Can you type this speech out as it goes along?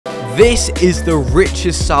This is the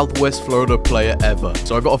richest Southwest Florida player ever.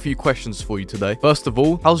 So I've got a few questions for you today. First of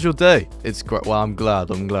all, how's your day? It's great. Well, I'm glad.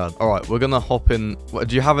 All right, we're gonna hop in.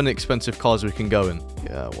 Do you have any expensive cars we can go in?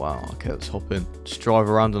 Yeah, wow. Okay, let's hop in. Just drive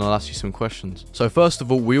around and I'll ask you some questions. So first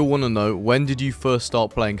of all, we all want to know, when did you first start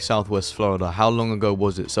playing Southwest Florida? How long ago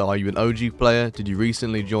was it? So are you an OG player? Did you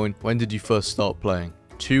recently join? When did you first start playing?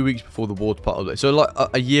 2 weeks before the water park update. So like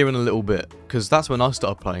a year and a little bit, because that's when I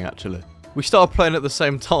started playing actually. We started playing at the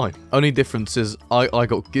same time. Only difference is I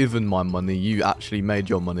got given my money. You actually made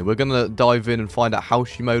your money. We're going to dive in and find out how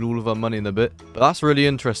she made all of her money in a bit. But that's really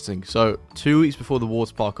interesting. So 2 weeks before the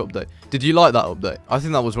water park update. Did you like that update? I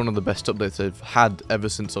think that was one of the best updates I've had ever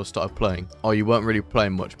since I started playing. Oh, you weren't really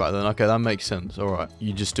playing much back then. Okay, that makes sense. All right.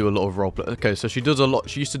 You just do a lot of roleplay. Okay, so she does a lot.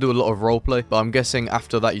 She used to do a lot of roleplay. But I'm guessing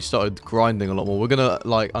after that you started grinding a lot more. I'm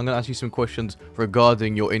going to ask you some questions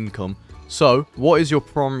regarding your income. So, what is your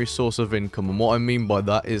primary source of income? And what I mean by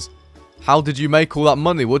that is, how did you make all that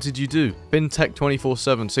money? What did you do? Fintech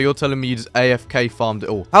 24/7. So you're telling me you just AFK farmed it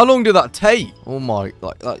all. How long did that take? Oh my,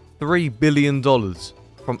 like $3 billion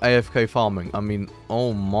from AFK farming. I mean,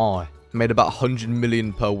 oh my. Made about 100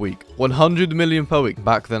 million per week. 100 million per week.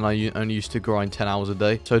 Back then, I only used to grind 10 hours a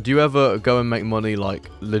day. So do you ever go and make money like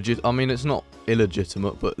legit? I mean, it's not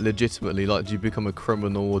illegitimate, but legitimately, like, do you become a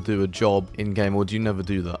criminal or do a job in game, or do you never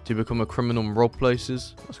do that? Do you become a criminal and rob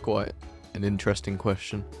places? That's quite an interesting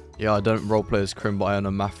question. Yeah, I don't roleplay as crim, but I own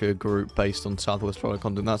a mafia group based on Southwest Florida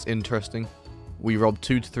content. That's interesting. We rob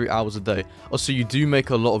 2 to 3 hours a day. Oh, so you do make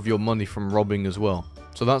a lot of your money from robbing as well.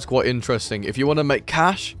 So that's quite interesting. If you want to make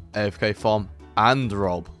cash, AFK farm and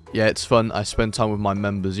rob. Yeah, it's fun. I spend time with my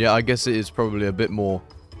members. Yeah, I guess it is probably a bit more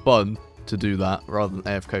fun to do that rather than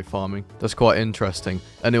AFK farming. That's quite interesting.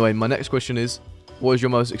 Anyway, my next question is, what is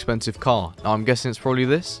your most expensive car? Now, I'm guessing it's probably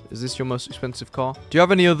this. Is this your most expensive car? Do you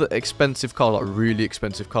have any other expensive cars, like really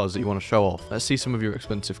expensive cars that you want to show off? Let's see some of your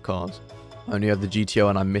expensive cars. I only have the GTO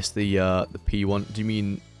and I missed the P1. Do you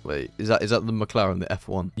mean... Wait, is that the McLaren, the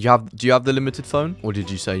F1? Do you have the limited phone? Or did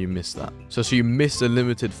you say you missed that? So you missed the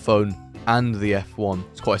limited phone and the F1.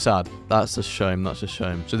 It's quite sad. That's a shame. That's a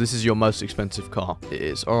shame. So this is your most expensive car. It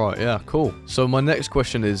is. Alright, yeah, cool. So my next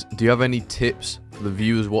question is, do you have any tips for the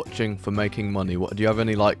viewers watching for making money? What do you have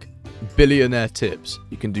any, like, billionaire tips?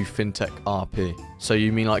 You can do fintech RP. So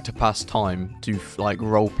you mean like to pass time, do like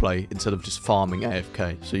roleplay instead of just farming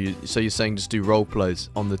AFK. So you're saying just do roleplays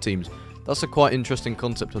on the teams. That's a quite interesting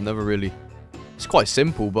concept. I've never really... It's quite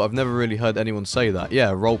simple, but I've never really heard anyone say that.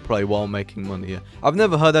 Yeah, roleplay while making money. Yeah, I've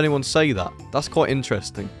never heard anyone say that. That's quite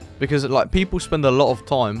interesting. Because, like, people spend a lot of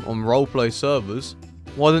time on roleplay servers.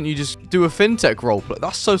 Why don't you just do a fintech roleplay?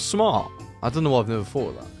 That's so smart. I don't know why I've never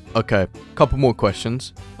thought of that. Okay, couple more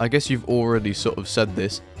questions. I guess you've already sort of said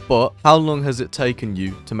this, but how long has it taken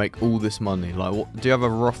you to make all this money? Like, what, do you have a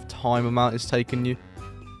rough time amount it's taken you?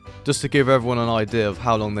 Just to give everyone an idea of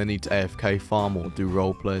how long they need to AFK farm or do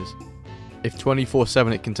roleplays. If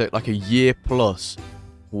 24/7 it can take like a year plus.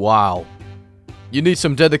 Wow. You need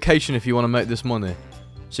some dedication if you want to make this money.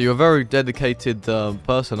 So you're a very dedicated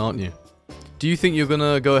person, aren't you? Do you think you're going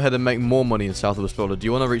to go ahead and make more money in Southwest Florida? Do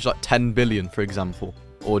you want to reach like 10 billion, for example?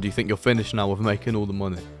 Or do you think you're finished now with making all the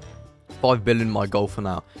money? 5 billion my goal for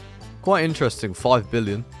now. Quite interesting, 5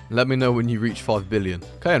 billion. Let me know when you reach 5 billion.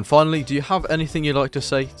 Okay, and finally, do you have anything you'd like to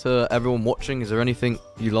say to everyone watching? Is there anything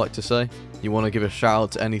you'd like to say? You want to give a shout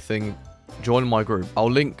out to anything? Join my group. I'll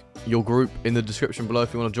link your group in the description below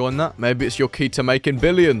if you want to join that. Maybe it's your key to making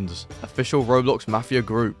billions. Official Roblox Mafia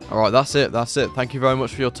group. Alright, that's it. That's it. Thank you very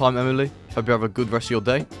much for your time, Emily. Hope you have a good rest of your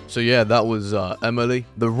day. So yeah, that was Emily,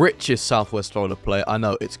 the richest Southwest Florida player. I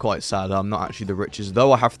know, it's quite sad. I'm not actually the richest.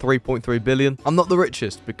 Though I have 3.3 billion, I'm not the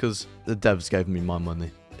richest because the devs gave me my money.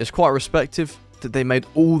 It's quite respective that they made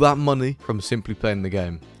all that money from simply playing the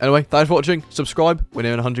game. Anyway, thanks for watching. Subscribe. We're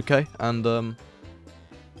nearing 100k. And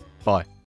bye.